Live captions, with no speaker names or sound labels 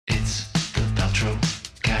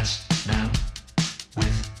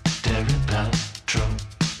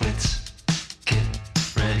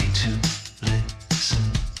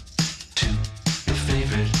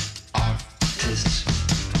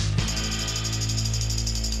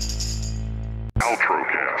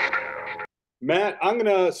Paltrocast. Matt, I'm going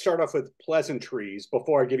to start off with pleasantries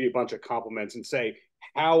before I give you a bunch of compliments and say,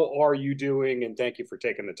 how are you doing? And thank you for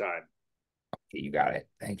taking the time. You got it.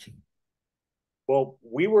 Thank you. Well,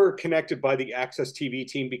 we were connected by the AXS TV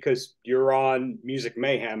team because you're on Music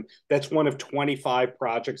Mayhem. That's one of 25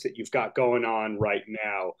 projects that you've got going on right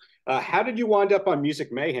now. How did you wind up on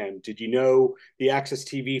Music Mayhem? Did you know the AXS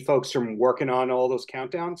TV folks from working on all those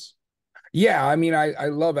countdowns? Yeah, I mean, I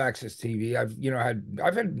love Access TV.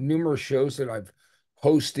 I've had numerous shows that I've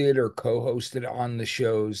hosted or co-hosted on the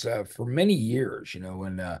shows for many years.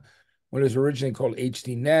 When it was originally called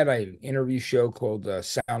HDNet, I had an interview show called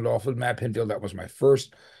Sound Off with Matt Pinfield. That was my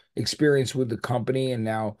first experience with the company, and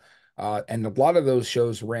now and a lot of those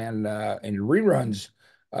shows ran in reruns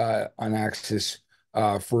on Access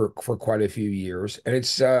for quite a few years. And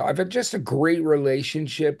it's I've had just a great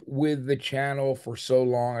relationship with the channel for so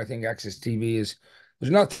long. I think Access TV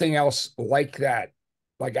there's nothing else like that,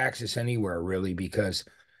 like Access anywhere really, because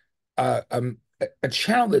a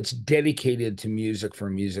channel that's dedicated to music for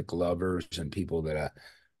music lovers and people that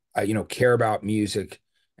care about music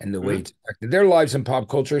and the way it's affected their lives in pop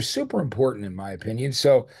culture is super important in my opinion.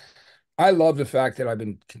 So I love the fact that I've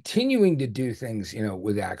been continuing to do things,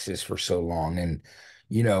 with Access for so long. And,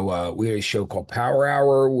 we had a show called Power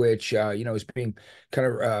Hour, which, is being kind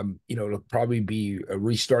of, it'll probably be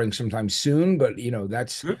restarting sometime soon, but,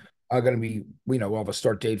 that's going to be, we'll have a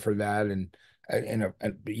start date for that. And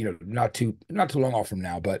not too long off from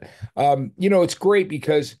now, but, it's great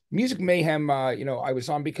because Music Mayhem, I was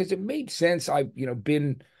on because it made sense. I've,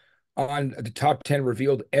 been on the top 10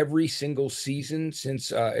 revealed every single season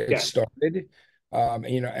since it started.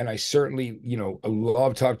 And I certainly,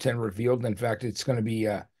 love top 10 revealed. In fact, it's going to be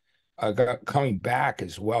coming back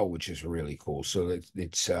as well, which is really cool. So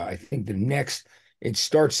it's I think it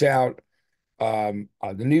starts out, the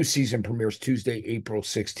new season premieres Tuesday, April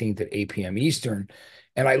 16th at 8 p.m. Eastern.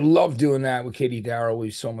 And I love doing that with Katie Darrow. It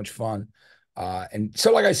was so much fun. And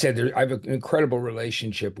so, like I said, I have an incredible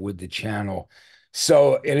relationship with the channel.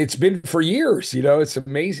 So, and it's been for years, it's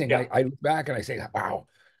amazing. Yeah. I look back and I say, wow,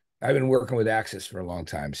 I've been working with Access for a long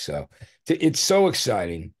time. So it's so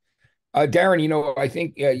exciting. Darren, I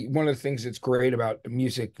think one of the things that's great about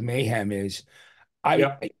Music Mayhem is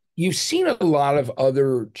you've seen a lot of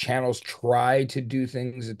other channels try to do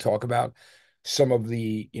things that talk about some of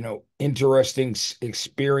the, interesting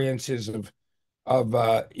experiences of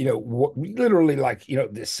literally like,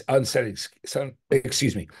 this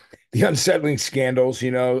the unsettling scandals,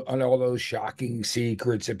 on all those shocking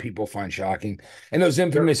secrets that people find shocking and those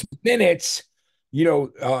infamous minutes,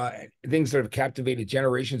 things that have captivated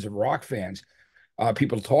generations of rock fans.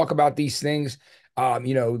 People talk about these things.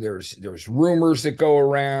 There's rumors that go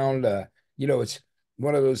around, it's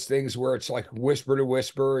one of those things where it's like whisper to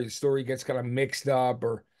whisper, the story gets kind of mixed up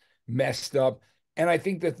or messed up. And I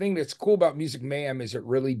think the thing that's cool about Music Mayhem is it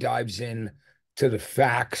really dives in to the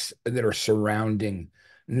facts that are surrounding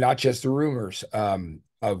not just the rumors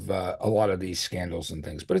of a lot of these scandals and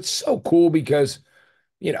things. But it's so cool because,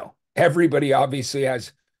 everybody obviously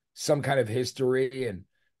has some kind of history and,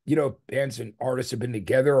 bands and artists have been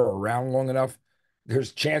together or around long enough.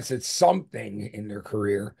 There's a chance that something in their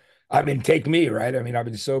career, I mean, take me, right? I mean, I've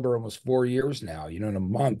been sober almost 4 years now. In a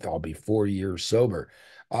month, I'll be 4 years sober.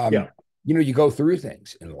 You go through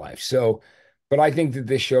things in life. So, but I think that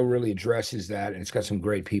this show really addresses that. And it's got some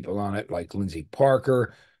great people on it, like Lindsay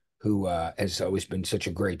Parker, who has always been such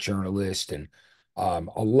a great journalist. And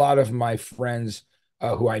a lot of my friends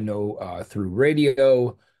who I know through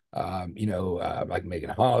radio, like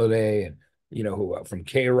Megan Holiday and, who from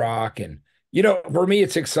K-Rock. And, for me,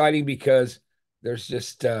 it's exciting because there's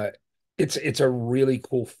just, it's a really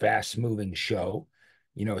cool, fast moving show.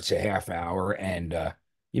 It's a half hour and,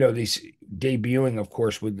 these debuting, of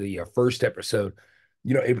course, with the first episode,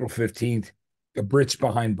 April 15th, the Brits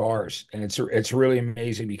Behind Bars. And it's really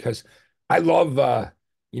amazing because I love, that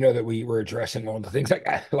we were addressing all the things like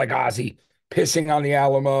Ozzy pissing on the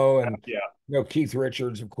Alamo and, Keith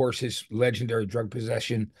Richards, of course, his legendary drug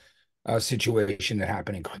possession situation that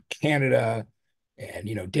happened in Canada.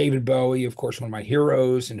 And, David Bowie, of course, one of my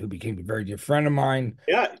heroes and who became a very dear friend of mine.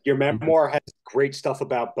 Yeah, your memoir has great stuff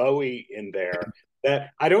about Bowie in there.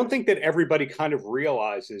 That I don't think that everybody kind of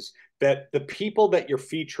realizes that the people that you're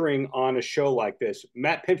featuring on a show like this,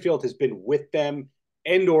 Matt Pinfield has been with them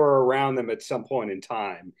and or around them at some point in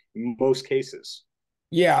time, in most cases.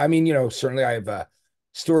 Yeah, I mean, certainly I have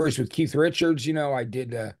stories with Keith Richards. I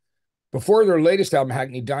did, before their latest album,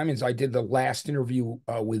 Hackney Diamonds, I did the last interview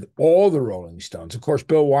with all the Rolling Stones. Of course,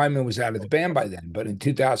 Bill Wyman was out of the band by then, but in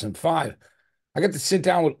 2005, I got to sit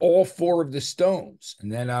down with all four of the Stones.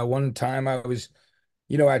 And then one time I was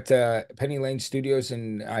at Penny Lane Studios,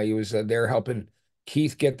 and I was there helping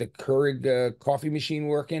Keith get the Keurig coffee machine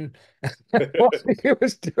working. He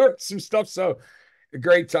was doing some stuff. So a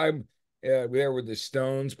great time there with the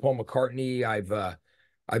Stones, Paul McCartney.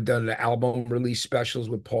 I've done the album release specials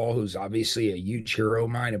with Paul, who's obviously a huge hero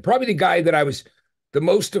of mine, and probably the guy that I was the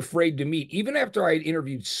most afraid to meet, even after I had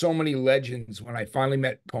interviewed so many legends. When I finally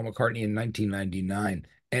met Paul McCartney in 1999,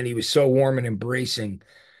 and he was so warm and embracing,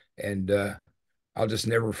 and I'll just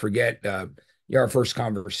never forget our first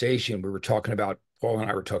conversation. We were talking about Paul and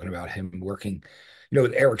I were talking about him working,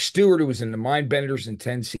 with Eric Stewart, who was in the Mindbenders and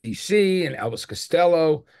 10cc, and Elvis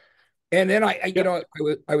Costello. And then I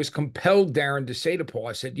was compelled, Darren, to say to Paul,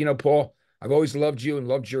 I said, Paul, I've always loved you and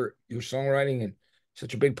loved your songwriting and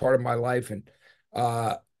such a big part of my life. And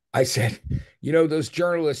I said, those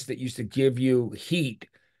journalists that used to give you heat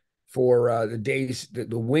for the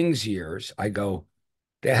Wings years, I go,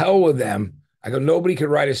 the hell with them. I go, nobody could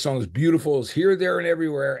write a song as beautiful as Here, There, and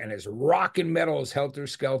Everywhere and as rock and metal as Helter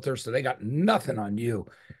Skelter. So they got nothing on you.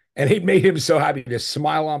 And it made him so happy to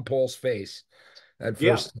smile on Paul's face that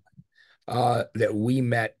first that we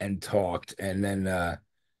met and talked. And then,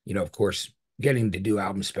 of course, getting to do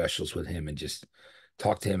album specials with him and just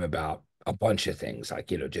talk to him about a bunch of things,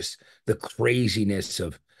 like, just the craziness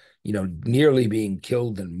of, nearly being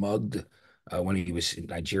killed and mugged when he was in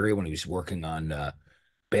Nigeria, when he was working on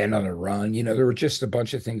Band on the Run. There were just a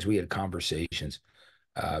bunch of things. We had conversations.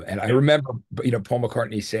 And I remember, Paul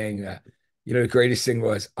McCartney saying, the greatest thing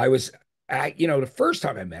was the first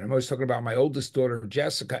time I met him, I was talking about my oldest daughter,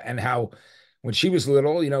 Jessica, and how when she was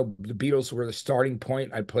little, the Beatles were the starting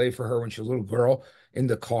point. I'd play for her when she was a little girl in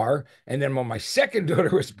the car. And then when my second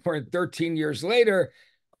daughter was born 13 years later,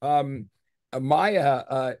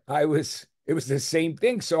 Maya, it was the same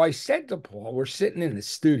thing. So I said to Paul, we're sitting in the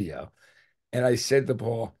studio, and I said to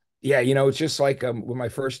Paul, yeah, it's just like with my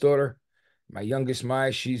first daughter, my youngest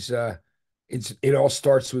Maya, it all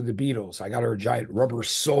starts with the Beatles. I got her a giant rubber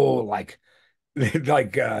soul, like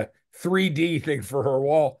 3D thing for her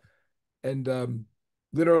wall. And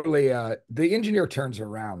literally the engineer turns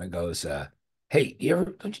around and goes, hey, do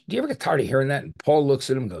you ever get tired of hearing that? And Paul looks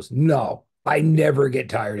at him and goes, no, I never get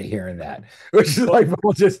tired of hearing that. Which is like,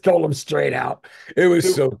 Paul just told him straight out. It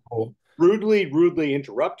was so cool. Rudely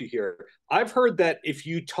interrupt you here. I've heard that if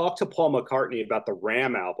you talk to Paul McCartney about the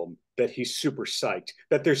Ram album, that he's super psyched,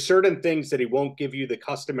 that there's certain things that he won't give you the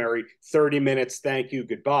customary 30 minutes, thank you,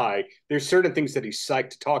 goodbye. There's certain things that he's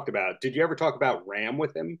psyched to talk about. Did you ever talk about Ram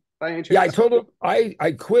with him by any chance? Yeah, I told him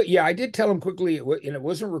I quit. Yeah, I did tell him quickly, and it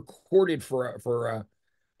wasn't recorded for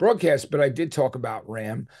broadcast, but I did talk about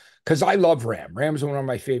Ram because I love Ram. Ram's one of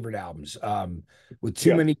my favorite albums. With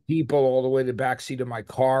Too Many People all the way to the backseat of my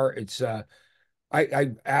car. It's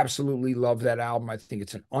I absolutely love that album. I think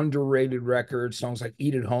it's an underrated record. Songs like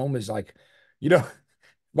Eat at Home is like,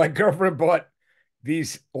 my girlfriend bought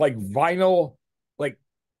these like vinyl like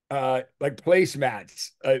placemats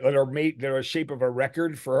that are a shape of a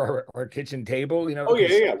record for our kitchen table. Oh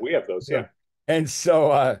yeah, we have those. Yeah. And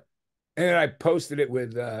so and then I posted it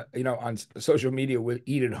with on social media with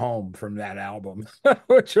Eat at Home from that album,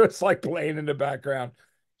 which was like playing in the background.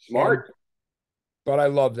 Smart. But I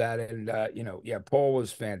love that. And Paul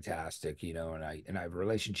was fantastic, and I have a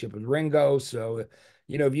relationship with Ringo. So,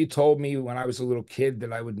 if you told me when I was a little kid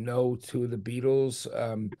that I would know two of the Beatles,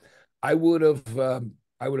 I would have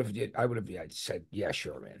said, yeah,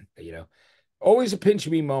 sure, man. Always a pinch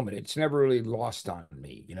me moment. It's never really lost on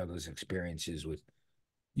me, those experiences with,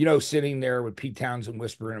 sitting there with Pete Townsend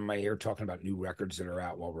whispering in my ear, talking about new records that are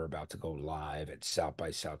out while we're about to go live at South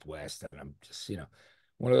by Southwest. And I'm just,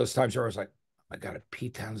 one of those times where I was like, I got a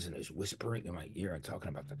Pete Townsend is whispering in my ear and talking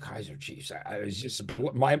about the Kaiser Chiefs. I was just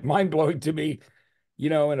mind blowing to me,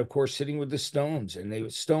 and of course, sitting with the Stones.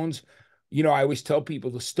 And Stones, I always tell people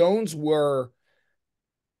the Stones were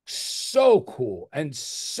so cool and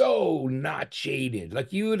so not jaded.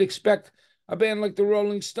 Like you would expect a band like the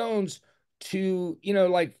Rolling Stones to,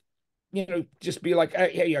 just be like,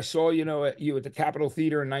 hey, I saw, you at the Capitol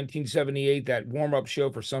Theater in 1978, that warm-up show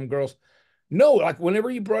for Some Girls. No, like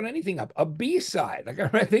whenever you brought anything up, a B-side.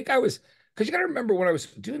 Like I think I was, because you got to remember when I was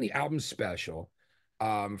doing the album special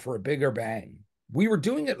for A Bigger Bang, we were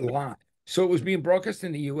doing it live. So it was being broadcast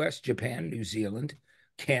in the US, Japan, New Zealand,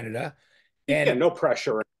 Canada. And no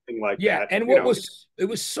pressure or anything like that. Yeah, and it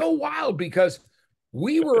was so wild because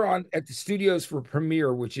we were at the studios for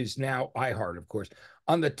Premiere, which is now iHeart, of course,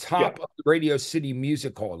 on the top of the Radio City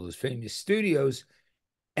Music Hall, those famous studios.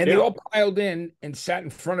 And they all piled in and sat in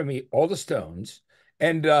front of me, all the Stones.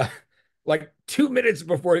 And like 2 minutes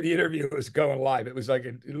before the interview was going live, it was like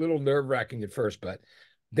a little nerve-wracking at first. But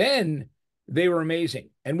then They were amazing.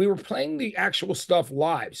 And we were playing the actual stuff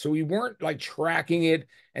live. So we weren't like tracking it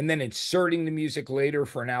and then inserting the music later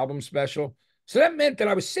for an album special. So that meant that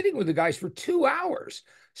I was sitting with the guys for 2 hours.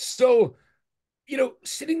 So,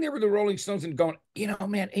 sitting there with the Rolling Stones and going,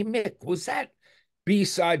 man, hey, Mick, was that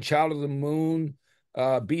B-side Child of the Moon,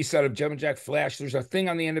 B-side of Gem and Jack Flash? There's a thing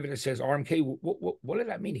on the end of it that says RMK. What did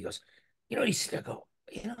that mean? He goes, he said, I go,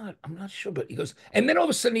 I'm not sure, but he goes, and then all of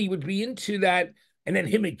a sudden he would be into that. And then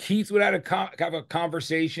him and Keith would have a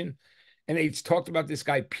conversation. And they talked about this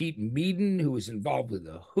guy, Pete Meaden, who was involved with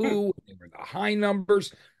The Who. They were the High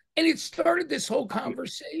Numbers. And it started this whole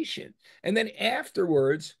conversation. And then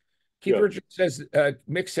afterwards, Keith Richards says,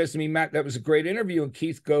 Mick says to me, Matt, that was a great interview. And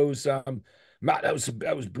Keith goes, Matt, that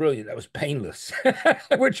was brilliant. That was painless,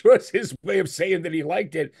 which was his way of saying that he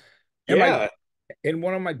liked it. And and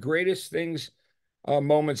one of my greatest things,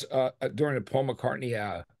 moments during the Paul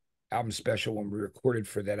McCartney album special when we recorded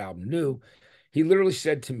for that album New, he literally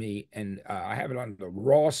said to me, and I have it on the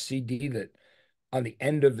raw CD, that on the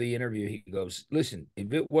end of the interview, he goes, listen,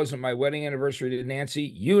 if it wasn't my wedding anniversary to Nancy,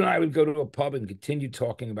 you and I would go to a pub and continue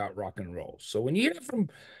talking about rock and roll. So when you hear from,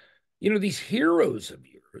 these heroes of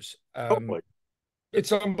yours,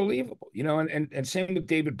 it's unbelievable, and same with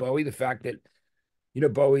David Bowie, the fact that,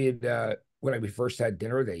 Bowie had, when we first had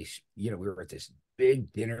dinner, we were at this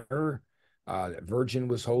big dinner that Virgin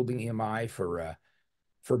was holding EMI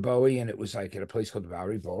for Bowie, and it was like at a place called the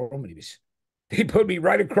Bowery Ballroom, and he put me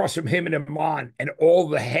right across from him and Iman and all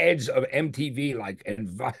the heads of MTV, and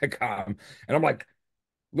Viacom, and I'm like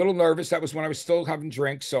a little nervous. That was when I was still having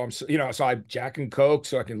drinks, so I'm so I Jack and Coke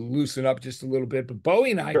so I can loosen up just a little bit. But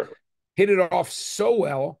Bowie and I hit it off so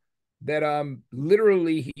well that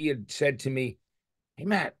literally he had said to me, "Hey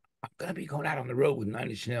Matt, I'm gonna be going out on the road with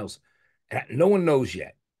Nine Inch Nails, and no one knows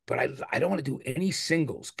yet. But I don't want to do any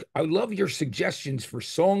singles. I love your suggestions for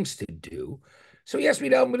songs to do." So he asked me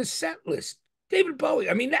to help him with a set list. David Bowie.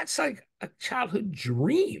 I mean, that's like a childhood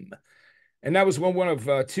dream. And that was one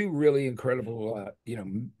of two really incredible,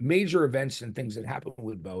 major events and things that happened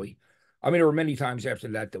with Bowie. I mean, there were many times after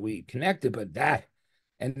that we connected, but that,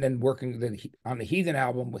 and then working on the Heathen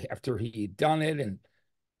album after he had done it, and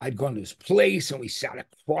I'd gone to his place and we sat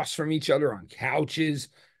across from each other on couches.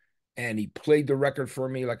 And he played the record for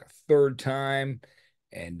me like a third time.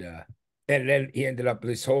 And then he ended up,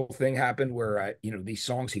 this whole thing happened where, these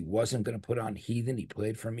songs he wasn't going to put on Heathen, he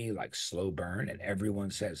played for me like Slow Burn and Everyone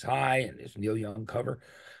Says Hi and this Neil Young cover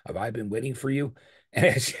of I've Been Waiting for You. And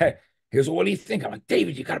I said, he goes, well, what do you think? I'm like,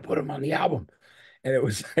 David, you got to put him on the album. And it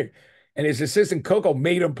was like, and his assistant Coco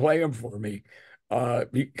made him play him for me. And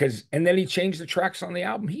then he changed the tracks on the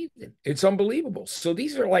album Heathen. It's unbelievable. So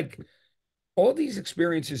these are like, all these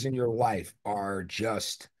experiences in your life are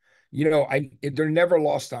just, they're never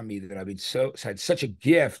lost on me that I've had such a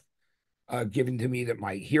gift given to me, that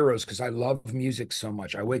my heroes, because I love music so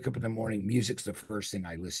much. I wake up in the morning, music's the first thing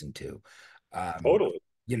I listen to. Totally.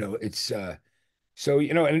 It's so,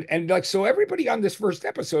 so everybody on this first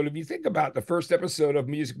episode, if you think about the first episode of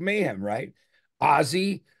Music Mayhem, right?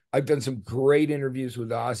 Ozzy, I've done some great interviews with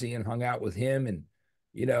Ozzy and hung out with him, and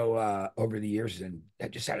over the years, and I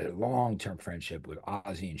just had a long-term friendship with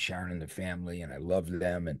Ozzy and Sharon and the family, and I loved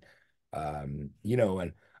them. And,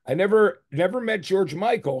 and I never met George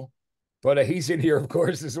Michael, but he's in here, of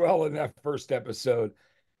course, as well in that first episode.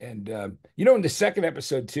 And, in the second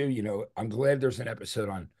episode too, I'm glad there's an episode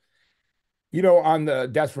on, on the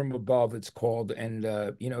Death from Above, it's called. And,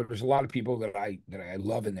 there's a lot of people that I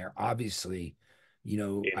love in there. Obviously,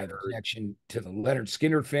 I have a connection to the Leonard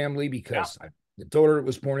Skinner family because the daughter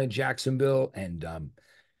was born in Jacksonville, and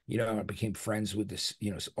I became friends with this,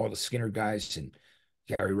 all the Skinner guys and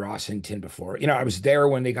Gary Rossington before. I was there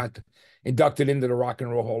when they got inducted into the Rock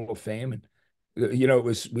and Roll Hall of Fame, and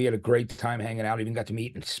we had a great time hanging out. Even got to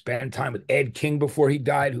meet and spend time with Ed King before he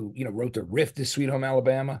died, who wrote the riff to Sweet Home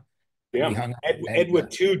Alabama. Yeah, Ed with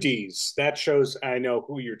two D's. That shows I know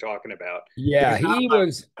who you're talking about. Yeah, he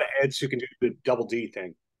was Ed's who can do the double D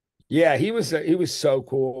thing. Yeah, he was so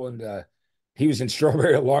cool, and he was in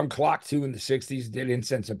Strawberry Alarm Clock too in the 60s, did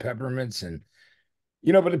Incense and Peppermints. And,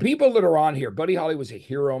 but the people that are on here, Buddy Holly was a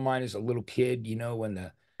hero of mine as a little kid,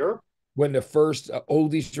 when the first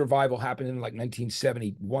oldies revival happened in like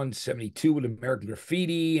 1971, 72 with American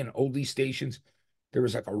Graffiti and oldie stations. There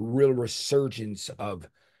was like a real resurgence of,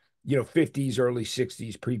 50s, early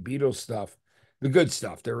 60s, pre-Beatles stuff, the good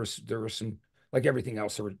stuff. There was some, like everything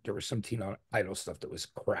else, there was some Teen Idol stuff that was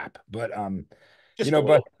crap. But,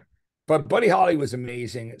 But Buddy Holly was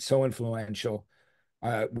amazing, so influential.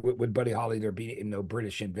 With Buddy Holly, there being no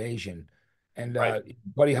British invasion. And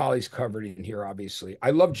Buddy Holly's covered in here, obviously.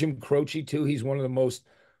 I love Jim Croce, too. He's one of the most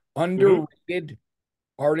Mhm. underrated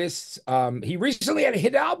artists. He recently had a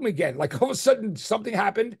hit album again. Like all of a sudden something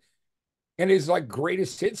happened and his like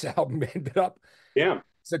greatest hits album ended up Yeah. at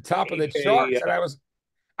the top of the AJ, charts. And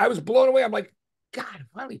I was blown away. I'm like, God,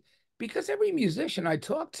 finally, because every musician I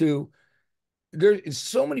talk to, there's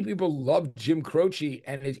so many people love Jim Croce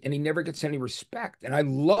and he never gets any respect. And I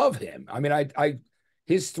love him. I mean,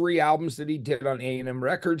 his three albums that he did on A&M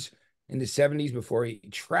Records in the 70s before he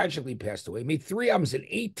tragically passed away, made three albums in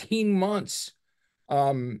 18 months.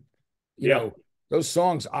 Um, you yeah. know, those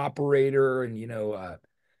songs, Operator and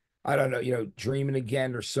I don't know, Dreaming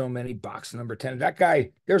Again, there's so many, Box Number 10. That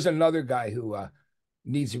guy, there's another guy who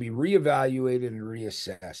needs to be reevaluated and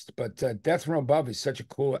reassessed. But Death from Above is such a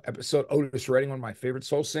cool episode. Otis Redding, one of my favorite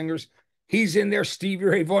soul singers, he's in there. Stevie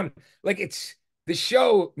Ray Vaughan. Like it's the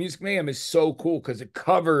show, Music Mayhem is so cool because it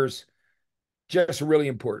covers just really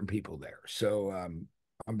important people there. So I'm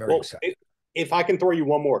very Well, excited. if I can throw you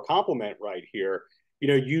one more compliment right here,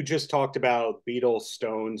 you just talked about Beatles,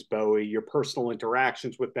 Stones, Bowie, your personal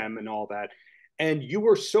interactions with them and all that. And you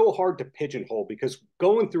were so hard to pigeonhole because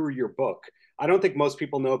going through your book, I don't think most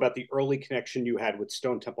people know about the early connection you had with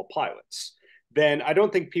Stone Temple Pilots. Then I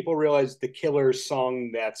don't think people realize the Killers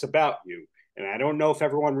song that's about you. And I don't know if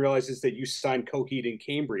everyone realizes that you signed Coheed and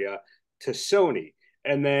Cambria to Sony.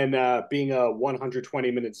 And then being a 120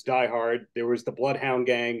 Minutes diehard, there was the Bloodhound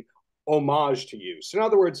Gang homage to you. So in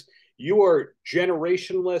other words, you are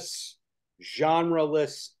generationless,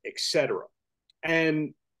 genreless, etc.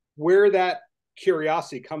 And where that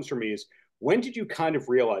curiosity comes from me is when did you kind of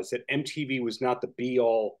realize that MTV was not the be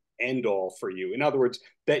all end all for you? In other words,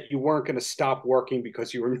 that you weren't going to stop working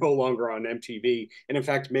because you were no longer on MTV, and in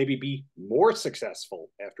fact, maybe be more successful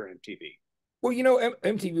after MTV. Well,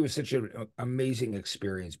 MTV was such an amazing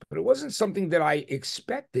experience, but it wasn't something that I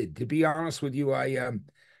expected, to be honest with you. When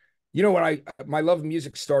my love of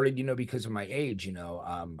music started, because of my age,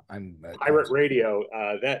 I'm Pirate radio,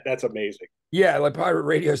 that's amazing. yeah, like pirate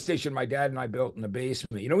radio station my dad and I built in the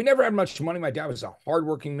basement. We never had much money. My dad was a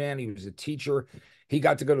hardworking man. He was a teacher. He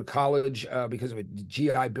got to go to college because of a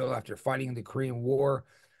GI Bill after fighting in the Korean War.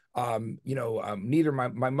 Neither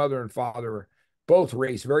my mother and father were both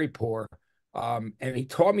raised very poor. And he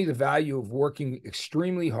taught me the value of working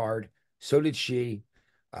extremely hard. So did she.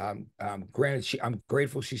 Granted, I'm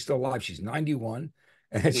grateful she's still alive. She's 91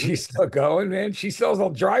 and Mhm. she's still going, man. She still has a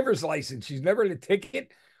driver's license. She's never had a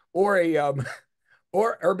ticket or a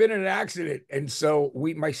or been in an accident. And so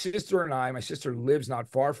my sister and my sister lives not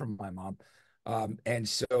far from my mom. And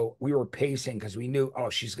so we were pacing because we knew, oh,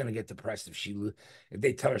 she's gonna get depressed if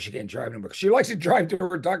they tell her she can't drive anymore. She likes to drive to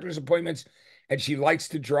her doctor's appointments and she likes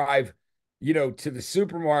to drive, to the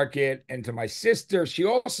supermarket and to my sister. She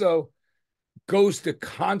also goes to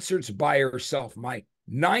concerts by herself. My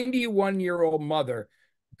 91-year-old mother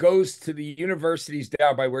goes to the universities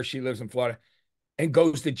down by where she lives in Florida and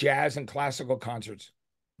goes to jazz and classical concerts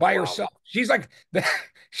by Wow. herself. She's like,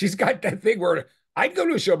 she's got that thing where I'd go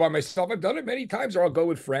to a show by myself. I've done it many times, or I'll go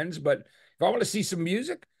with friends. But if I want to see some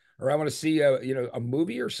music or I want to see a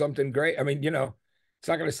movie or something great, I mean, it's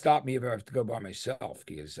not going to stop me if I have to go by myself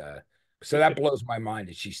because so that blows my mind.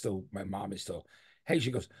 And my mom is still, hey,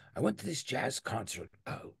 she goes, I went to this jazz concert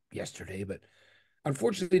yesterday, but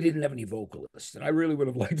unfortunately they didn't have any vocalists. And I really would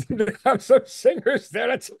have liked to have some singers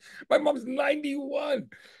there. My mom's 91.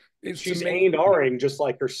 It's She's amazing. A&Ring just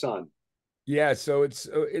like her son. Yeah, so it's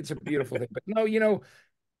a beautiful thing. But no,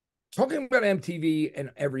 talking about MTV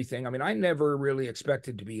and everything, I mean, I never really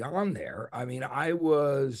expected to be on there. I mean, I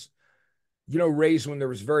was, raised when there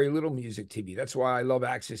was very little music TV. That's why I love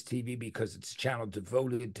AXS TV because it's a channel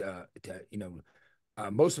devoted to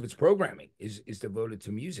most of its programming is devoted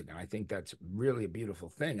to music, and I think that's really a beautiful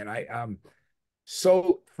thing. And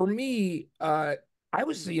so for me, I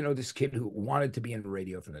was this kid who wanted to be in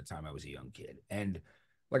radio from the time I was a young kid, and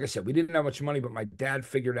like I said, we didn't have much money, but my dad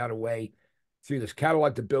figured out a way through this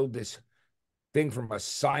catalog to build this thing from a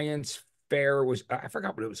science fair. I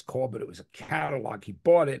forgot what it was called, but it was a catalog. He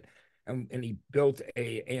bought it, and he built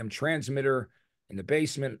a AM transmitter in the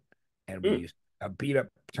basement, and we Mm. used beat up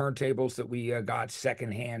turntables that we got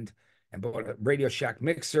secondhand, and bought a Radio Shack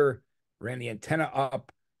mixer, ran the antenna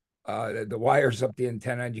up, the wires up the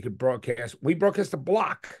antenna, and you could broadcast. We broadcast a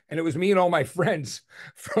block, and it was me and all my friends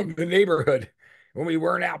from the neighborhood when we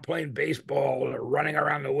weren't out playing baseball or running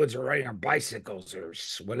around the woods or riding on bicycles or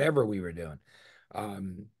whatever we were doing.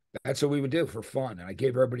 Um, that's what we would do for fun. And I gave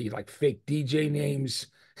everybody like fake DJ names.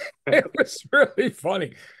 It was really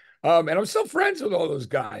funny. And I'm still friends with all those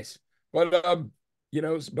guys. But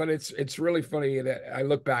but it's really funny that I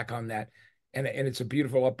look back on that and it's a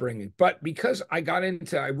beautiful upbringing. But because I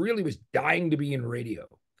really was dying to be in radio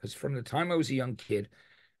because from the time I was a young kid,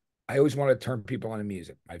 I always wanted to turn people on to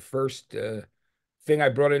music. My first thing I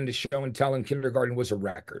brought into show and tell in kindergarten was a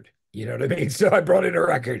record. You know what I mean? So I brought in a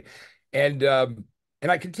record, and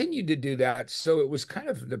I continued to do that. So it was kind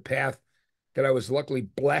of the path that I was luckily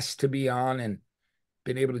blessed to be on and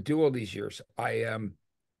been able to do all these years. The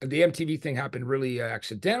MTV thing happened really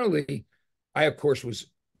accidentally. I, of course, was,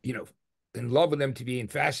 in love with MTV and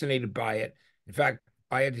fascinated by it. In fact,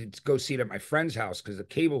 I had to go see it at my friend's house because the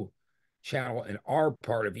cable channel in our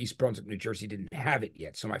part of East Brunswick, New Jersey, didn't have it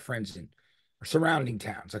yet. So my friends in surrounding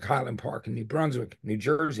towns like Highland Park and New Brunswick, New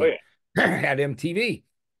Jersey, had MTV.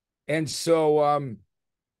 And so, I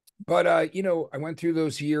went through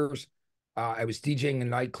those years. I was DJing in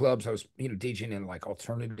nightclubs. I was, DJing in like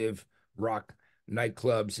alternative rock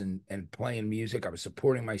nightclubs and playing music. I was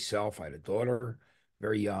supporting myself. I had a daughter,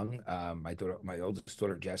 very young. My oldest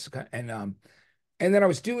daughter, Jessica. And then I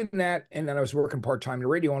was doing that. And then I was working part-time in the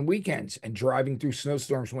radio on weekends and driving through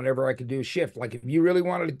snowstorms whenever I could do a shift. Like if you really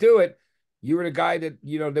wanted to do it, you were the guy that,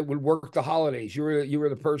 that would work the holidays. You were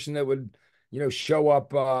the person that would, show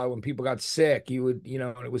up when people got sick. You would,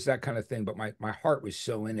 and it was that kind of thing. But my heart was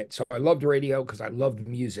so in it. So I loved radio because I loved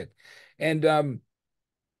music. And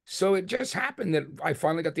so it just happened that I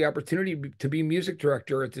finally got the opportunity to be music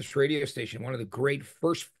director at this radio station, one of the great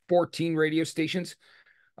first 14 radio stations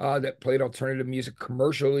that played alternative music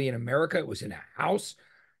commercially in America. It was in a house.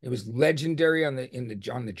 It was legendary on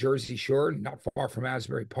the Jersey Shore, not far from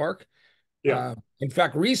Asbury Park. Yeah. In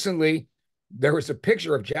fact, recently there was a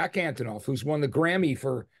picture of Jack Antonoff, who's won the Grammy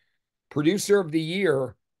for Producer of the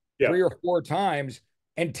Year 3 or 4 times,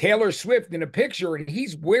 and Taylor Swift in a picture, and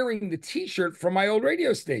he's wearing the T-shirt from my old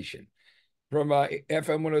radio station, from FM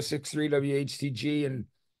 106.3 WHTG in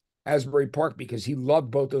Asbury Park, because he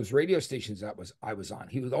loved both those radio stations I was on.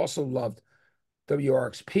 He would also loved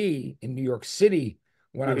WRXP in New York City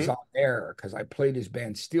when I was on there, because I played his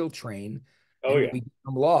band Steel Train. We gave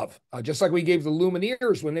them love, just like we gave the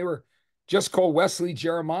Lumineers when they were just called Wesley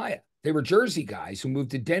Jeremiah. They were Jersey guys who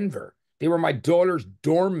moved to Denver. They were my daughter's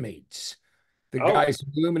dorm mates. The guys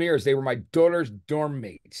from the Lumineers, they were my daughter's dorm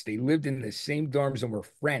mates. They lived in the same dorms and were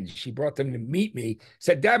friends. She brought them to meet me.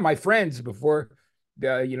 Said, "Dad, my friends," before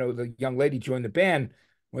the young lady joined the band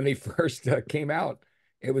when they first came out.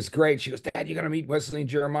 It was great. She goes, "Dad, you're gonna meet Wesley and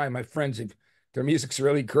Jeremiah, my friends. Their music's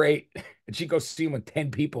really great." And she goes see them when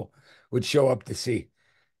 10 people would show up to see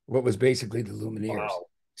what was basically the Lumineers. Wow.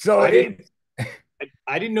 So I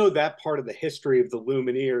didn't know that part of the history of the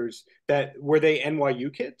Lumineers. Were they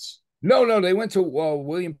NYU kids? No, they went to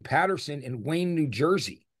William Patterson in Wayne, New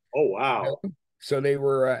Jersey. Oh, wow. So they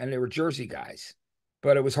were Jersey guys,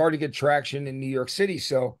 but it was hard to get traction in New York City.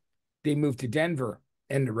 So they moved to Denver,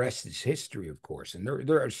 and the rest is history, of course. And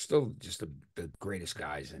they're still just the greatest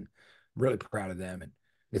guys, and really proud of them. And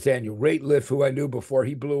Nathaniel Rateliff, who I knew before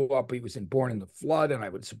he blew up, he was in Born in the Flood, and I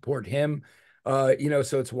would support him. So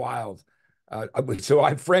it's wild. So I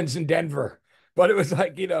have friends in Denver, but it was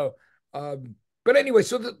like, but anyway,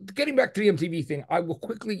 so getting back to the MTV thing, I will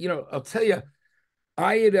quickly, I'll tell you,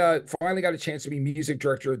 I had finally got a chance to be music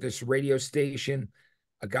director at this radio station.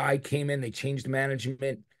 A guy came in, they changed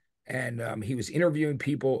management, and he was interviewing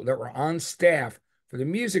people that were on staff for the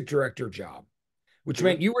music director job, which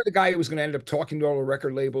meant you were the guy who was going to end up talking to all the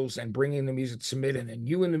record labels and bringing the music to submit in, and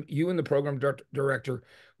you and the program director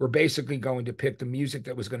were basically going to pick the music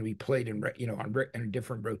that was going to be played in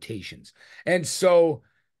different rotations. And so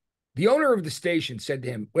the owner of the station said to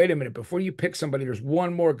him, "Wait a minute, before you pick somebody, there's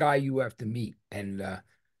one more guy you have to meet." And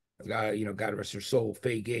God rest her soul,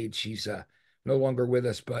 Faye Gage, she's no longer with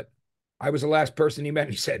us, but I was the last person he met.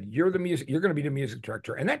 He said, you're going to be the music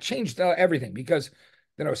director. And that changed everything, because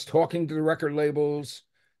then I was talking to the record labels.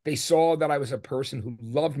 They saw that I was a person who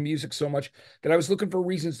loved music so much that I was looking for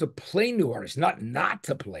reasons to play new artists, not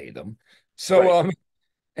to play them. So,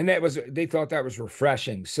 and they thought that was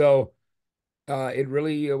refreshing. So it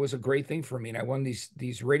really was a great thing for me. And I won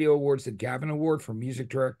these radio awards, the Gavin Award for Music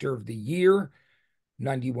Director of the Year,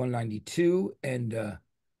 91, 92. And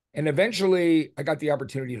eventually I got the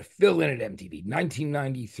opportunity to fill in at MTV,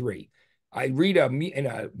 1993. I read in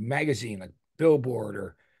a magazine like Billboard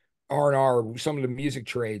or R&R, some of the music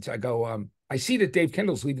trades. I go, I see that Dave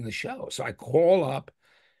Kendall's leaving the show. So I call up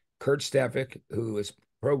Kurt Stefik, who is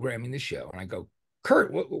programming the show. And I go,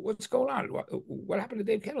 "Kurt, what's going on? What happened to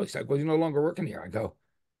Dave Kendall?" He's like, "Well, he's no longer working here." I go,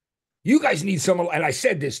 "You guys need someone." And I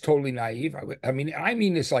said this totally naive. I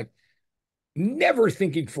mean this like never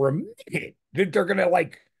thinking for a minute that they're going to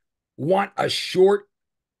like want a short,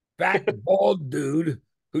 fat, bald dude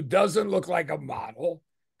who doesn't look like a model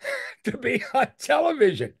to be on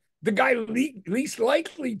television. the guy least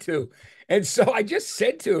likely to. And so I just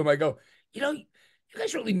said to him, I go, you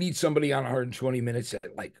guys really need somebody on 120 minutes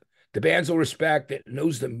that like the bands will respect, that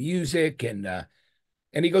knows the music. And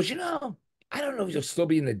he goes, I don't know if he'll still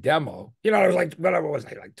be in the demo. I was like, whatever was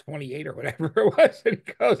I, like 28 or whatever it was. And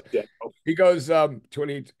he goes,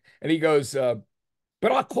 28. And he goes,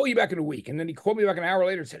 but I'll call you back in a week. And then he called me back an hour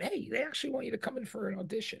later and said, hey, they actually want you to come in for an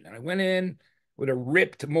audition. And I went in with a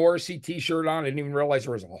ripped Morrissey t-shirt on. I didn't even realize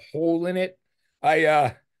there was a hole in it.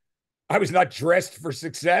 I was not dressed for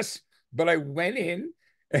success, but I went in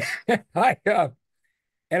and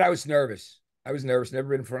I was nervous. Never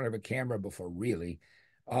been in front of a camera before, really.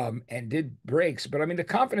 And did breaks. But I mean, the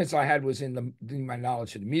confidence I had was in my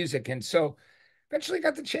knowledge of the music. And so eventually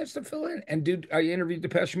got the chance to fill in. And I interviewed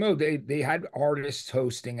Depeche Mode. They had artists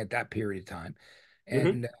hosting at that period of time.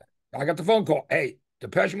 And I got the phone call. Hey,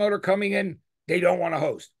 Depeche Mode are coming in. They don't want to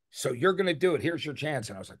host. So you're going to do it. Here's your chance.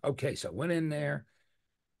 And I was like, okay. So I went in there,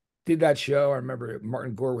 did that show. I remember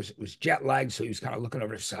Martin Gore was jet lagged. So he was kind of looking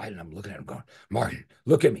over the side, and I'm looking at him going, Martin,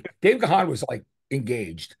 look at me. Dave Gahan was like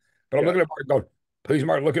engaged, but I'm looking at Martin going, please,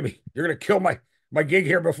 Martin, look at me. You're going to kill my gig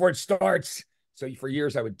here before it starts. So for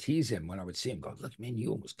years, I would tease him when I would see him go, look, man,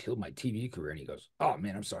 you almost killed my TV career. And he goes, oh,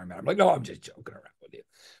 man, I'm sorry, man. I'm like, no, I'm just joking around with you.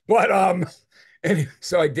 But, and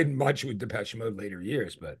so I didn't much with Depeche Mode later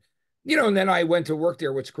years. But, and then I went to work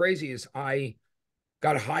there. What's crazy is I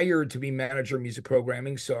got hired to be manager of music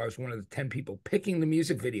programming. So I was one of the 10 people picking the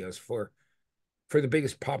music videos for the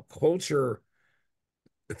biggest pop culture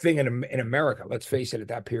thing in America. Let's face it, at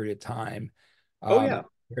that period of time.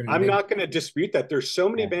 I'm not going to dispute that. There's so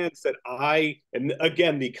many bands that and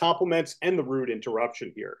again, the compliments and the rude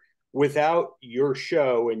interruption here. Without your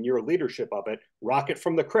show and your leadership of it, Rocket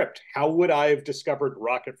from the Crypt. How would I have discovered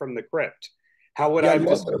Rocket from the Crypt? How would I have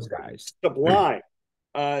discovered those guys? Sublime?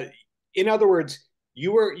 In other words,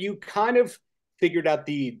 you kind of figured out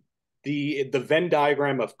the Venn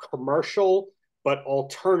diagram of commercial but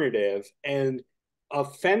alternative and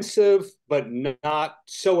offensive, but not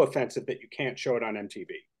so offensive that you can't show it on MTV.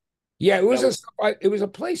 Yeah, it was a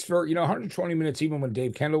place for 120 minutes, even when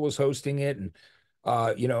Dave Kendall was hosting it, and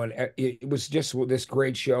and it was just this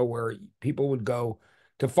great show where people would go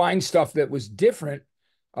to find stuff that was different,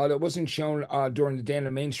 that wasn't shown during the day in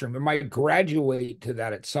the mainstream. It might graduate to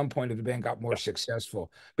that at some point if the band got more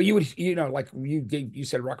successful. But you would, like you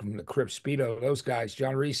said, Rock from the Crypt, Speedo, those guys,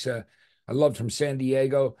 John Reese, I loved from San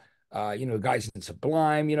Diego. Guys in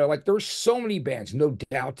Sublime, like there were so many bands. No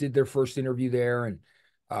Doubt did their first interview there. And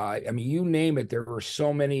I mean, you name it, there were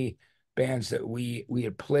so many bands that we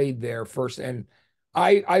had played there first. And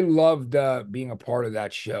I loved being a part of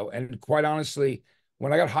that show. And quite honestly,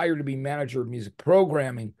 when I got hired to be manager of music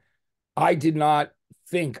programming, I did not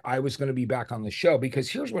think I was going to be back on the show, because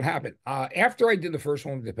here's what happened. After I did the first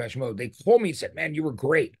one with Depeche Mode, they called me and said, man, you were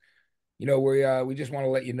great. We just want to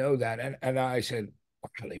let you know that. And I said,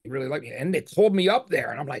 wow, they really like me. And they called me up there.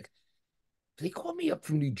 And I'm like, they called me up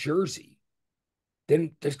from New Jersey.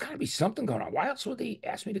 Then there's got to be something going on. Why else would they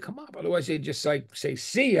ask me to come up? Otherwise, they'd just like say,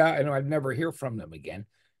 see ya. And I'd never hear from them again.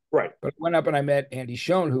 Right. But I went up and I met Andy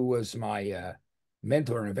Schoen, who was my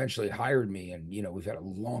mentor and eventually hired me. And, we've had a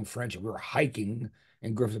long friendship. We were hiking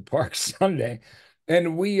in Griffith Park Sunday.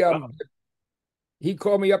 And he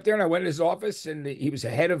called me up there and I went in his office, and he was the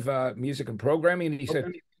head of music and programming. And he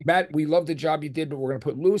said, Matt, we love the job you did, but we're going to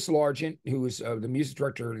put Louis Largent, who was the music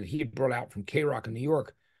director that he had brought out from K-Rock in New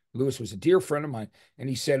York. Louis was a dear friend of mine. And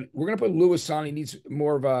he said, we're going to put Louis on. He needs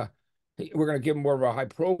we're going to give him more of a high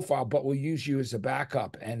profile, but we'll use you as a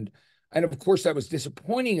backup. And of course that was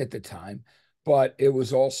disappointing at the time, but it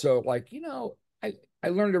was also like, I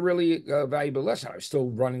learned a really valuable lesson. I was still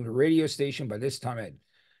running the radio station. By this time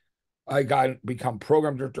I become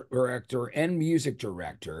program director and music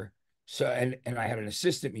director. So, and I had an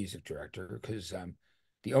assistant music director because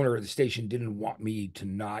the owner of the station didn't want me to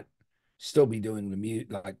not still be doing the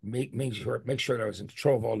music, like make sure that I was in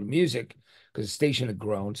control of all the music, because the station had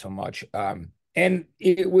grown so much. And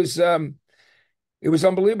it was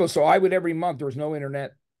unbelievable. So I would, every month, there was no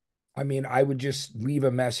internet. I mean, I would just leave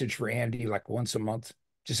a message for Andy like once a month,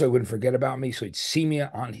 just so he wouldn't forget about me. So he'd see me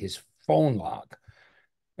on his phone log.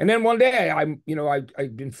 And then one day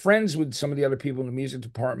I've been friends with some of the other people in the music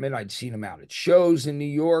department. I'd seen them out at shows in New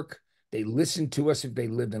York. They listened to us if they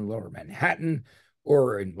lived in Lower Manhattan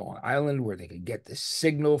or in Long Island, where they could get the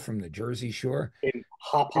signal from the Jersey Shore. In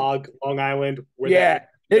Hop Hog, Long Island, where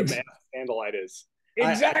the mass Candlelight is.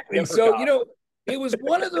 Exactly. So, it was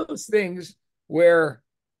one of those things where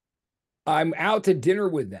I'm out to dinner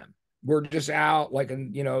with them. We're just out, like,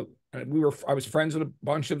 I was friends with a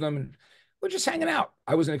bunch of them, and we're just hanging out.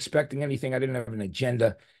 I wasn't expecting anything. I didn't have an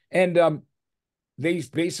agenda. And they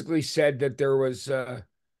basically said that there was a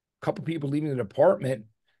couple people leaving the department.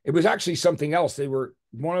 It was actually something else. They were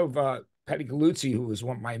one of Patty Galuzzi, who was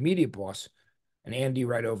my immediate boss, and Andy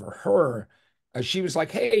right over her. She was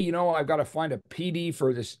like, "Hey, I've got to find a PD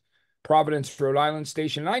for this Providence, Rhode Island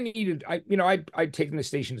station." And I'd taken the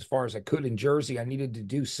station as far as I could in Jersey. I needed to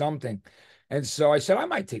do something. And so I said, I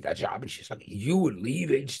might take that job. And she's like, "You would leave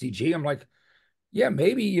HTG?" I'm like, "Yeah,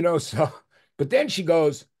 maybe, so." But then she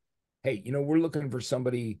goes, "Hey, we're looking for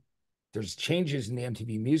somebody. There's changes in the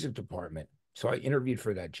MTV music department." So I interviewed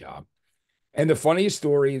for that job. And the funniest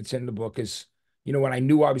story that's in the book is, when I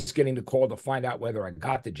knew I was getting the call to find out whether I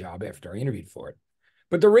got the job after I interviewed for it.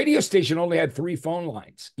 But the radio station only had 3 phone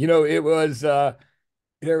lines. It was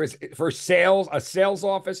there was for sales, a sales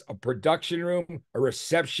office, a production room, a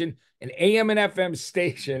reception, an AM and FM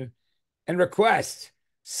station, and requests.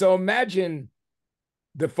 So imagine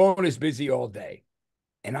the phone is busy all day.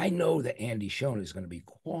 And I know that Andy Schoen is going to be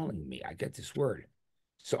calling me. I get this word.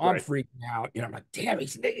 So I'm freaking out. I'm like, damn,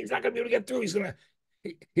 he's not going to be able to get through. He's going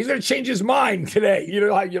to change his mind today.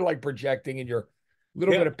 How you're like projecting and you're a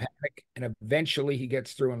little bit of panic. And eventually he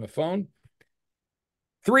gets through on the phone.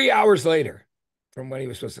 3 hours later from when he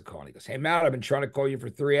was supposed to call, he goes, "Hey, Matt, I've been trying to call you for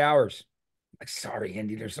 3 hours." I'm like, "Sorry,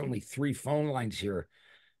 Andy, there's only 3 phone lines here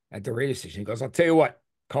at the radio station." He goes, "I'll tell you what,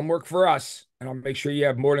 come work for us and I'll make sure you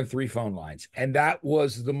have more than 3 phone lines." And that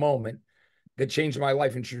was the moment that changed my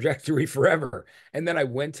life and trajectory forever. And then I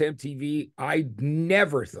went to MTV. I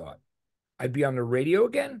never thought I'd be on the radio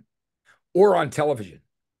again or on television,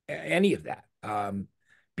 any of that.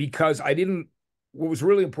 Because what was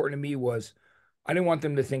really important to me was I didn't want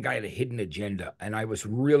them to think I had a hidden agenda. And I was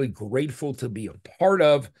really grateful to be a part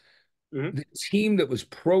of the team that was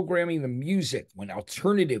programming the music when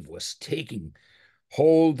alternative was taking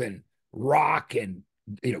hold and rock and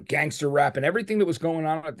gangster rap and everything that was going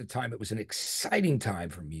on at the time. It was an exciting time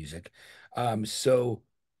for music. So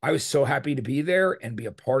I was so happy to be there and be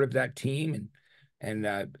a part of that team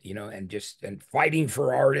and fighting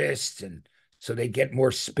for artists. And so they get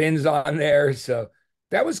more spins on there. So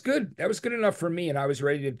that was good. That was good enough for me. And I was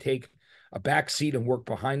ready to take a back seat and work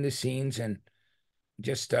behind the scenes. And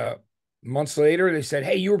just months later, they said,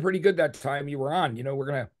 "Hey, you were pretty good that time you were on. We're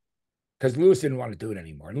going to," because Lewis didn't want to do it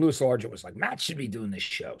anymore. And Louis Largent was like, "Matt should be doing this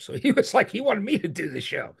show." So he was like, he wanted me to do the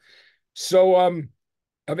show. So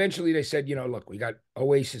eventually they said, "Look, we got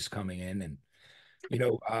Oasis coming in and,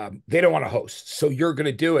 they don't want to host. So you're going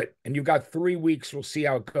to do it. And you've got 3 weeks. We'll see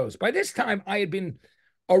how it goes." By this time, I had been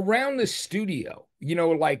around the studio,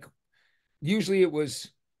 like usually it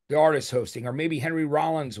was the artist hosting, or maybe Henry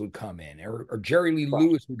Rollins would come in, or Jerry Lee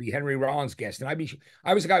Lewis would be Henry Rollins' guest. And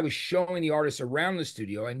I was a guy who was showing the artists around the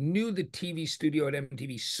studio. I knew the TV studio at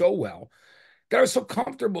MTV so well that I was so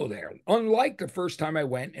comfortable there, unlike the first time I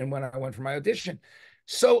went and when I went for my audition.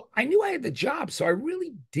 So I knew I had the job. So I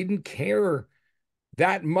really didn't care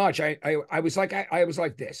that much. I was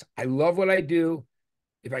like this. I love what I do.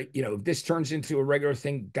 If this turns into a regular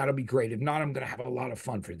thing, that'll be great. If not, I'm going to have a lot of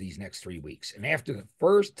fun for these next 3 weeks. And after the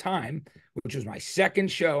first time, which was my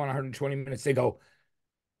second show on 120 minutes, they go,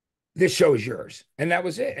 "This show is yours." And that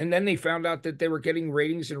was it. And then they found out that they were getting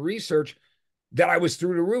ratings and research that I was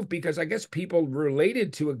through the roof, because I guess people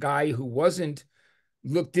related to a guy who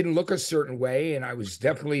didn't look a certain way. And I was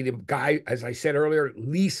definitely the guy, as I said earlier,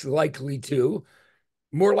 least likely to.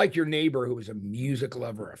 More like your neighbor who was a music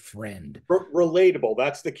lover, a friend. Relatable.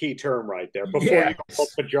 That's the key term right there. Before you go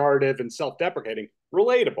pejorative and self-deprecating,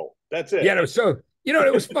 relatable. That's it. Yeah. So,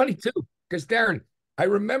 it was funny too, because Darren, I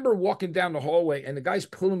remember walking down the hallway and the guy's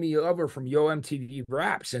pulling me over from Yo MTV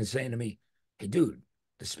Raps and saying to me, "Hey, dude,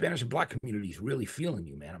 the Spanish and Black community is really feeling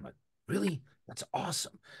you, man." I'm like, "Really? That's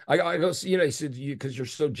awesome." I go, he said, "Because you're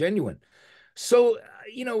so genuine." So,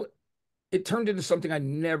 it turned into something I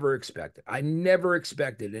never expected.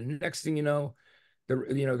 And next thing you know,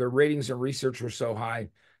 the ratings and research were so high,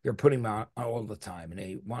 they're putting them out all the time. And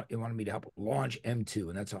they wanted me to help launch M2.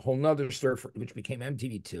 And that's a whole nother story, which became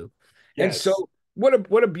MTV2. Yes. And so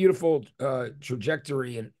what a beautiful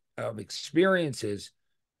trajectory and of experiences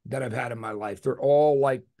that I've had in my life. They're all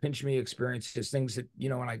like pinch me experiences, things that,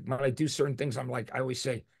 when I do certain things, I'm like, I always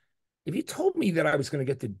say, if you told me that I was going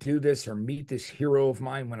to get to do this or meet this hero of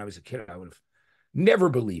mine when I was a kid, I would have never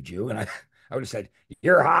believed you. And I would have said,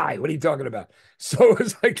 "You're high. What are you talking about?" So it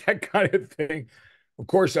was like that kind of thing. Of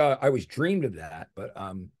course, I always dreamed of that. But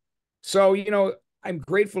so, I'm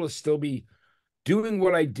grateful to still be doing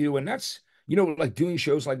what I do. And that's, like doing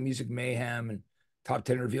shows like Music Mayhem and Top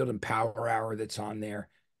 10 Revealed and Power Hour that's on there.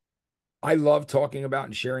 I love talking about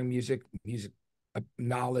and sharing music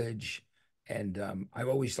knowledge. And I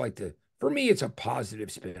always like to for me, it's a positive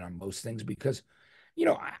spin on most things because,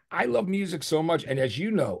 I love music so much. And as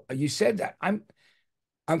you know, you said that I'm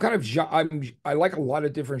kind of I like a lot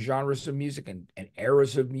of different genres of music and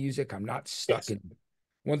eras of music. I'm not stuck Yes. in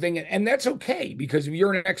one thing, and that's okay because if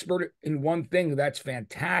you're an expert in one thing, that's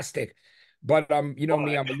fantastic. But me, I'm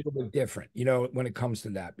a little bit different, when it comes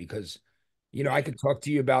to that because, I could talk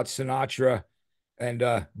to you about Sinatra and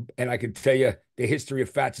I could tell you the history of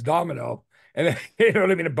Fats Domino and you know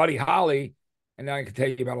what I mean, and Buddy Holly, and then I could tell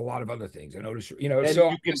you about a lot of other things. I notice, And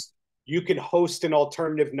so you can host an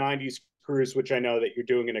alternative '90s cruise, which I know that you're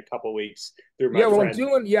doing in a couple weeks through my yeah, well,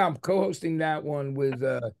 friend. I'm co-hosting that one with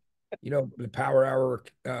the Power Hour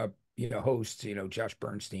hosts, Josh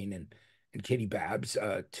Bernstein and Katie Babbs,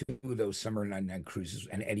 two of those summer '99 cruises,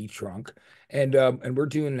 and Eddie Trunk. And we're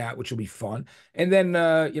doing that, which will be fun. And then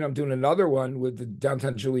I'm doing another one with the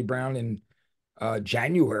Downtown Julie Brown in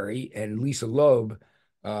January and Lisa Loeb.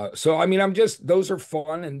 So I mean, those are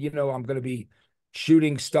fun, and I'm gonna be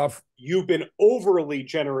shooting stuff. You've been overly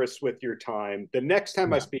generous with your time. The next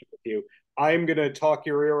time I Yeah. speak with you, I'm going to talk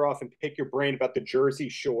your ear off and pick your brain about the Jersey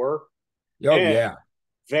Shore Oh and yeah.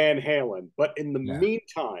 Van Halen. But in the Yeah.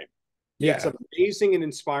 meantime, it's Yeah. amazing and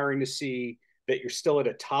inspiring to see that you're still at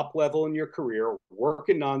a top level in your career,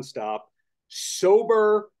 working nonstop,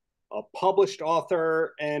 sober, a published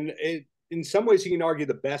author, and in some ways, you can argue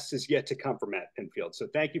the best is yet to come from Matt Pinfield. So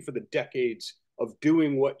thank you for the decades of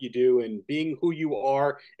doing what you do and being who you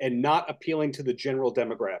are and not appealing to the general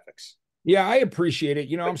demographics. Yeah, I appreciate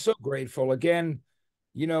it. I'm so grateful. Again,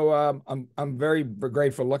 I'm very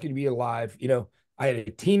grateful, lucky to be alive. I had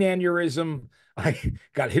a teen aneurysm. I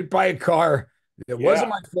got hit by a car. It wasn't Yeah.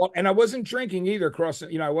 my fault, and I wasn't drinking either.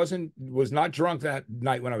 I was not drunk that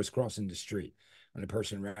night when I was crossing the street when the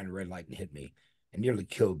person ran a red light and hit me and nearly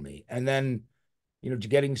killed me. And then,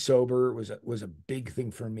 getting sober was a big thing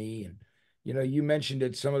for me. And you mentioned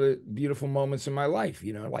it, some of the beautiful moments in my life.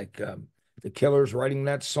 Like the Killers writing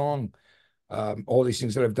that song, all these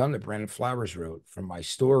things that I've done that Brandon Flowers wrote from my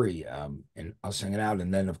story, and I'll sing it out.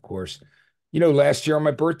 And then, of course, last year on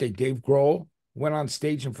my birthday, Dave Grohl went on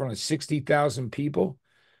stage in front of 60,000 people,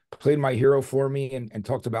 played My Hero for me, and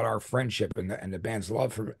talked about our friendship and the band's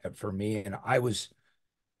love for me. And I was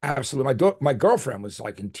absolutely, my girlfriend was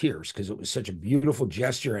like in tears because it was such a beautiful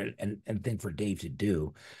gesture and thing for Dave to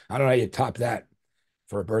do. I don't know how you top that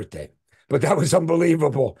for a birthday, but that was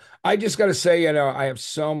unbelievable. I just got to say, I have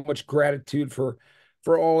so much gratitude for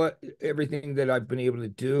everything that I've been able to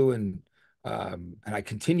do, and I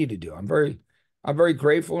continue to do. I'm very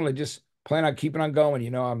grateful, and I just plan on keeping on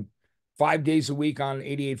going. I'm 5 days a week on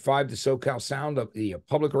 88.5, the SoCal Sound, of the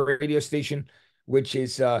public radio station, which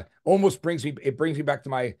is almost brings me back to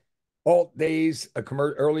my alt days,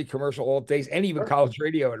 early commercial alt days, and even college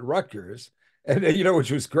radio at Rutgers, and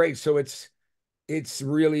which was great. So it's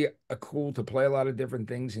really cool to play a lot of different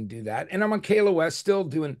things and do that. And I'm on KLOS still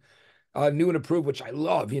doing New and Approved, which I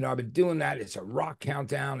love. I've been doing that. It's a rock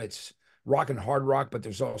countdown. It's rock and hard rock, but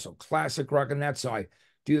there's also classic rock in that. So I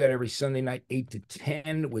do that every Sunday night, 8 to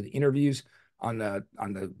 10, with interviews on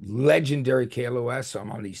the legendary KLOS. So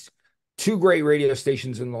I'm on these two great radio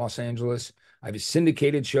stations in Los Angeles. I have a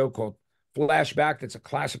syndicated show called Flashback. That's a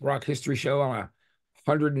classic rock history show on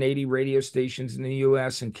 180 radio stations in the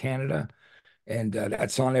US and Canada. And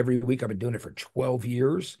that's on every week. I've been doing it for 12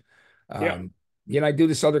 years. Yeah. I do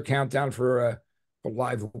this other countdown for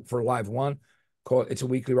Live One, called It's a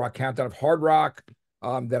Weekly Rock Countdown of hard rock,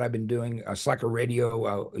 that I've been doing. Slacker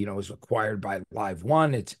Radio, was acquired by Live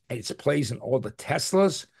One. It's plays in all the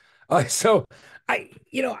Teslas. So I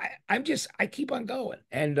keep on going,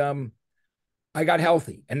 and I got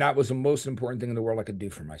healthy, and that was the most important thing in the world I could do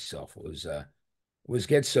for myself was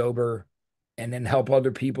get sober, and then help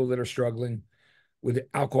other people that are struggling with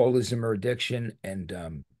alcoholism or addiction.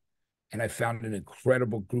 And I found an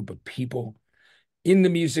incredible group of people in the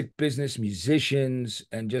music business, musicians,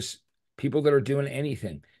 and just people that are doing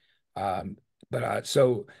anything. But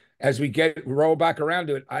so as we roll back around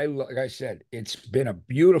to it, like I said, it's been a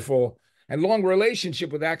beautiful and long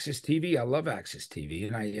relationship with AXS TV. I love AXS TV,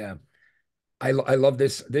 and I love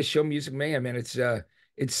this show, Music Mayhem, and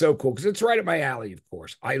it's so cool because it's right up my alley. Of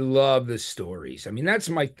course, I love the stories. I mean, that's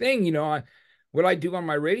my thing. What I do on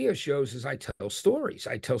my radio shows is I tell stories.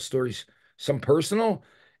 I tell stories, some personal,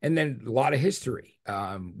 and then a lot of history,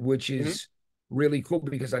 which is really cool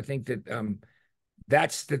because I think that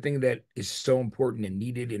that's the thing that is so important and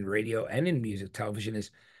needed in radio and in music television is,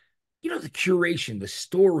 the curation, the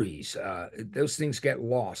stories. Those things get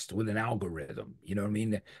lost with an algorithm. You know what I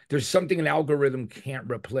mean? There's something an algorithm can't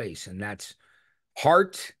replace, and that's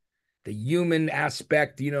heart, the human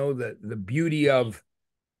aspect, the beauty of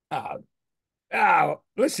Oh,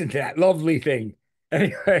 listen to that lovely thing.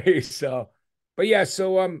 Anyway, so, but yeah,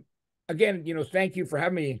 so again, thank you for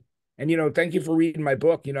having me, and thank you for reading my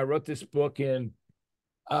book. I wrote this book in,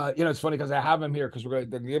 it's funny because I have them here because we're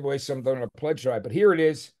going to give away some on a pledge drive. But here it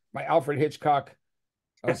is, my Alfred Hitchcock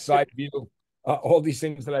side view. All these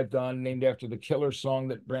things that I've done, named after the killer song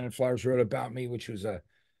that Brandon Flowers wrote about me, which was a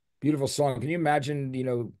beautiful song. Can you imagine,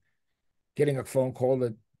 getting a phone call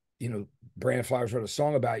that, Brandon Flowers wrote a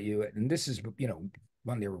song about you? And this is,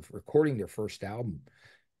 when they were recording their first album,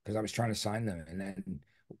 because I was trying to sign them. And then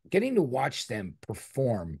getting to watch them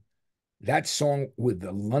perform that song with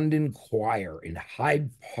the London Choir in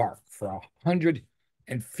Hyde Park for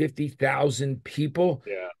 150,000 people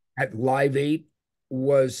at Live 8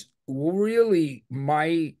 was really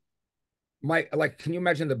my like, can you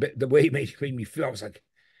imagine the way it made me feel? I was like,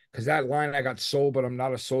 because that line, I got sold, but I'm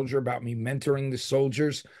not a soldier, about me mentoring the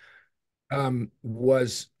soldiers,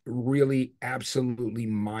 was really absolutely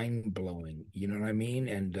mind-blowing. You know what I mean?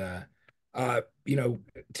 And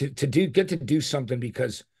get to do something,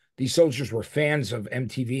 because these soldiers were fans of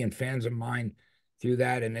MTV and fans of mine through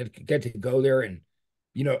that, and get to go there and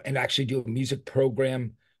and actually do a music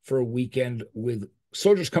program for a weekend with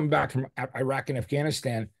soldiers coming back from Iraq and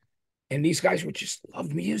Afghanistan. And these guys were just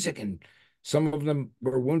loved music, and some of them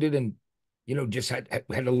were wounded and just had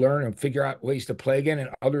to learn and figure out ways to play again, and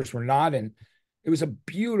others were not. And it was a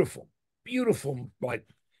beautiful, beautiful like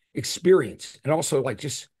experience, and also like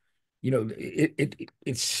just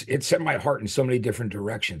it set my heart in so many different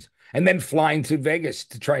directions. And then flying to Vegas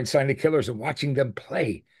to try and sign the Killers and watching them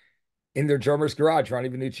play in their drummer's garage, Ronnie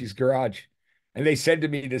Venucci's garage. And they said to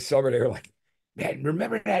me this summer, they were like, "Man,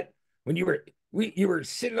 remember that when you were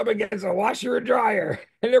sitting up against a washer and dryer,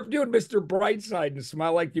 and they're doing Mr. Brightside and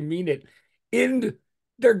Smile Like You Mean It in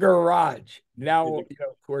their garage." Now,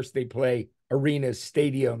 of course, they play arenas,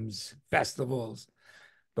 stadiums, festivals.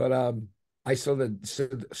 But I saw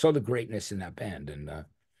the greatness in that band, and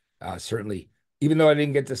certainly, even though I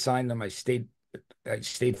didn't get to sign them, I stayed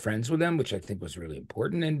friends with them, which I think was really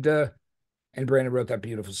important. And Brandon wrote that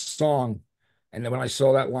beautiful song. And then when I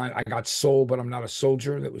saw that line, I got sold, but I'm not a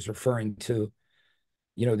soldier, that was referring to,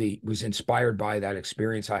 was inspired by that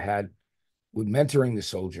experience I had with mentoring the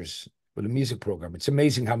soldiers with a music program. It's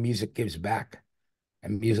amazing how music gives back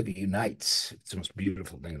and music unites. It's the most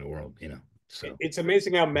beautiful thing in the world, So it's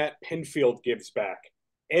amazing how Matt Pinfield gives back.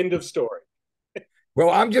 End of story. Well,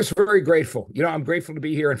 I'm just very grateful. I'm grateful to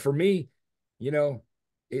be here. And for me,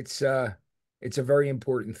 it's a very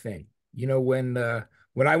important thing.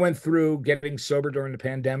 When I went through getting sober during the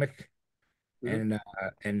pandemic, and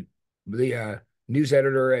the news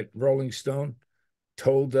editor at Rolling Stone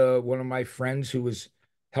told one of my friends who was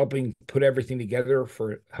helping put everything together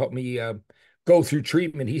help me go through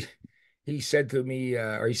treatment. He said to me,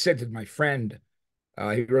 or he said to my friend,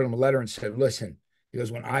 he wrote him a letter and said, "Listen," he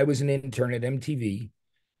goes, "when I was an intern at MTV,"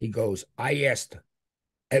 he goes, "I asked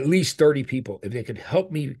at least 30 people if they could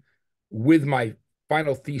help me with my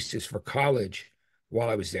final thesis for college while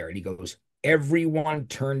I was there." And he goes, "Everyone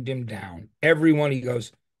turned him down. Everyone," he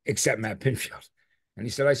goes, "except Matt Pinfield." And he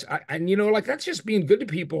said, and like, that's just being good to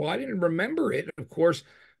people. I didn't remember it, of course,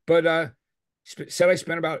 but said I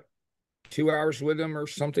spent about 2 hours with him or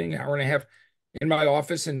something, hour and a half in my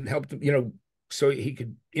office, and helped him, so he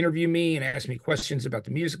could interview me and ask me questions about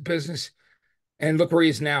the music business. And look where he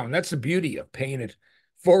is now. And that's the beauty of paying it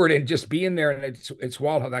forward and just being there. And it's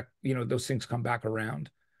wild how that, those things come back around.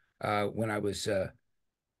 When I was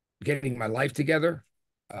getting my life together,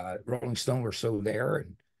 Rolling Stone were so there,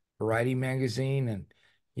 and Variety magazine, and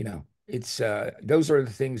it's those are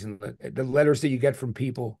the things, and the letters that you get from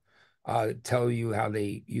people tell you how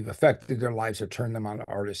you've affected their lives or turned them on to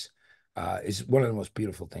artists, is one of the most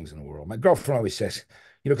beautiful things in the world. My girlfriend always says,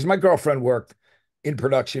 because my girlfriend worked in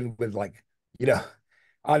production with, like,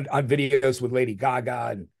 on videos with Lady Gaga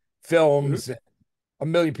and films, and a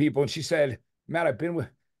million people. And she said, "Matt, I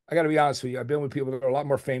got to be honest with you, I've been with people that are a lot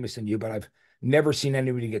more famous than you, but I've never seen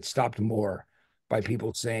anybody get stopped more by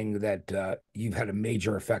people saying that you've had a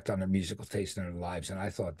major effect on their musical taste in their lives." And I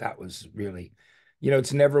thought that was really,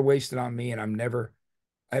 it's never wasted on me. And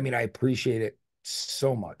I appreciate it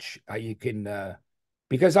so much.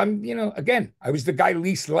 Because I'm, again, I was the guy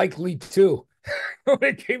least likely to when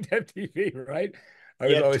it came to MTV, right?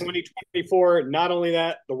 Yeah, 2024. Not only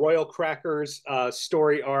that, the Royal Crackers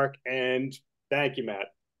story arc, and thank you, Matt.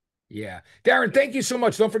 Yeah, Darren, thank you so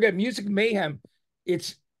much. Don't forget Music Mayhem.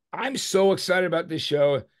 I'm so excited about this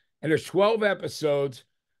show, and there's 12 episodes,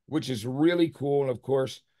 which is really cool. And of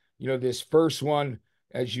course, this first one,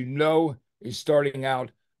 as you know, is starting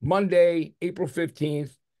out Monday, April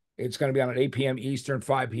 15th. It's going to be on at 8 p.m. Eastern,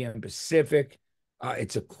 5 p.m. Pacific.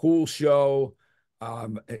 It's a cool show.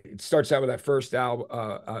 It starts out with that first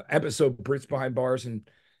episode, Brits Behind Bars, and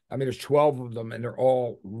I mean, there's 12 of them, and they're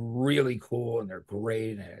all really cool, and they're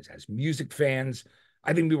great, and it has music fans.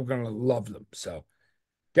 I think people are going to love them. So,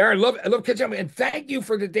 Darren, I love catching up, and thank you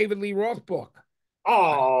for the David Lee Roth book.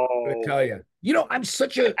 Oh, I'm going to tell you,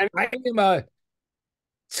 I am a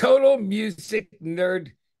total music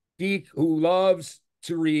nerd geek who loves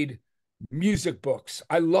to read music books.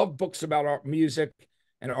 I love books about art, music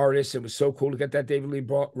and artists. It was so cool to get that David Lee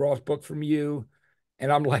Roth book from you.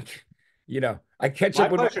 And I'm like, I catch my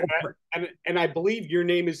up with pleasure. And I believe your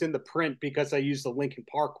name is in the print because I used the Linkin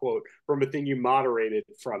Park quote from a thing you moderated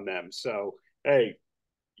from them. So, hey,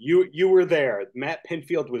 you were there. Matt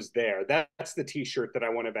Pinfield was there. That's the T-shirt that I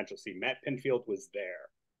want to eventually see. Matt Pinfield was there.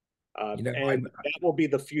 And that will be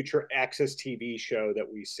the future AXS TV show that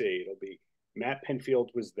we see. It'll be Matt Pinfield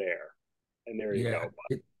was there. And there you go.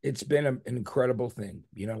 It's been an incredible thing.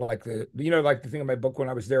 Like the thing in my book when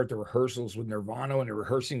I was there at the rehearsals with Nirvana and they're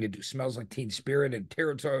rehearsing to do Smells Like Teen Spirit and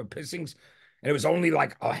Territorial Pissings. And it was only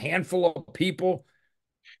like a handful of people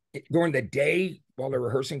during the day while they're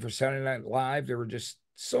rehearsing for Saturday Night Live. There were just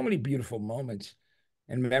so many beautiful moments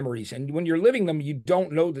and memories. And when you're living them, you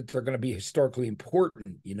don't know that they're going to be historically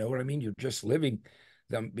important. You know what I mean? You're just living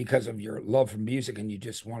them because of your love for music and you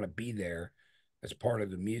just want to be there as part of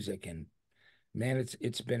the music. And man,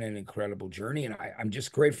 it's been an incredible journey, and I'm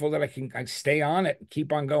just grateful that I stay on it and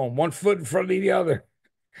keep on going, one foot in front of the other,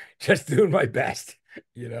 just doing my best,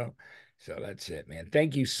 So that's it, man.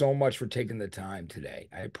 Thank you so much for taking the time today.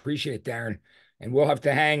 I appreciate it, Darren, and we'll have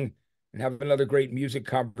to hang and have another great music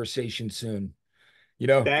conversation soon.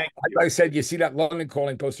 Like I said, you see that London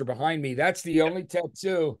Calling poster behind me? That's the only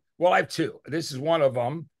tattoo. Well, I have two. This is one of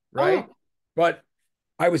them, right? Oh. But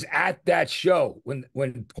I was at that show when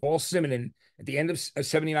Paul Simonon at the end of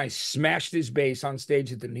 79 smashed his bass on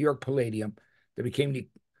stage at the New York Palladium. That became the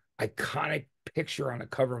iconic picture on the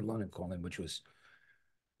cover of London Calling, which was,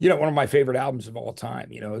 one of my favorite albums of all time.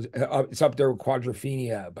 It's up there with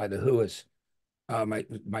Quadrophenia by The Who is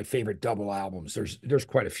my favorite double albums. There's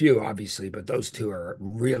quite a few, obviously, but those two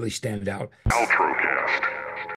really stand out. Paltrocast.